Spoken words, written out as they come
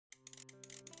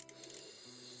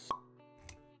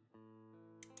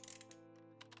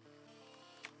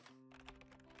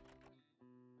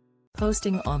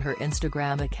posting on her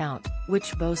Instagram account,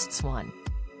 which boasts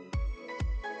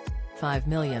 1.5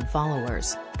 million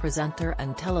followers. Presenter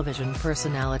and television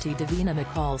personality Davina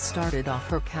McCall started off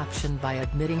her caption by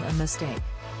admitting a mistake.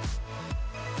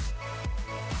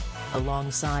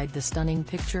 Alongside the stunning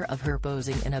picture of her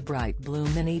posing in a bright blue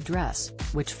mini dress,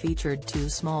 which featured 2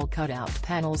 small cutout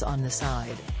panels on the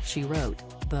side, she wrote,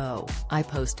 "Bo, I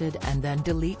posted and then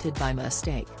deleted by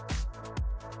mistake."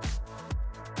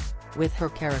 With her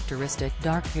characteristic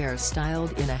dark hair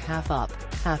styled in a half-up,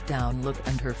 half-down look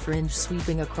and her fringe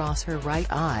sweeping across her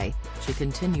right eye, she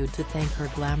continued to thank her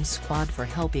glam squad for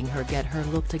helping her get her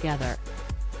look together.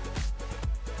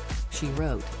 She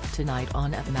wrote, "Tonight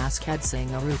on at Masquerade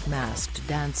Sing-a-Rook Masked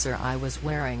Dancer I was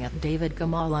wearing at David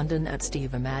Gamal London at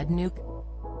Steve Madnook.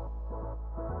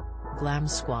 Glam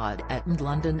Squad at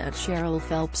London at Cheryl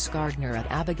Phelps Gardner at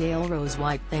Abigail Rose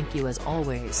White thank you as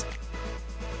always.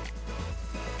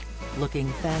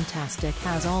 Looking fantastic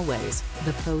as always."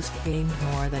 The post gained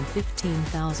more than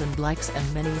 15,000 likes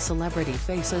and many celebrity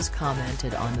faces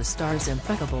commented on the star's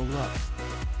impeccable look.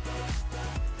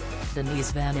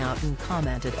 Denise Van Outen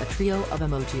commented a trio of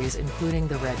emojis including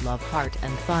the red love heart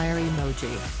and fire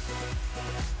emoji.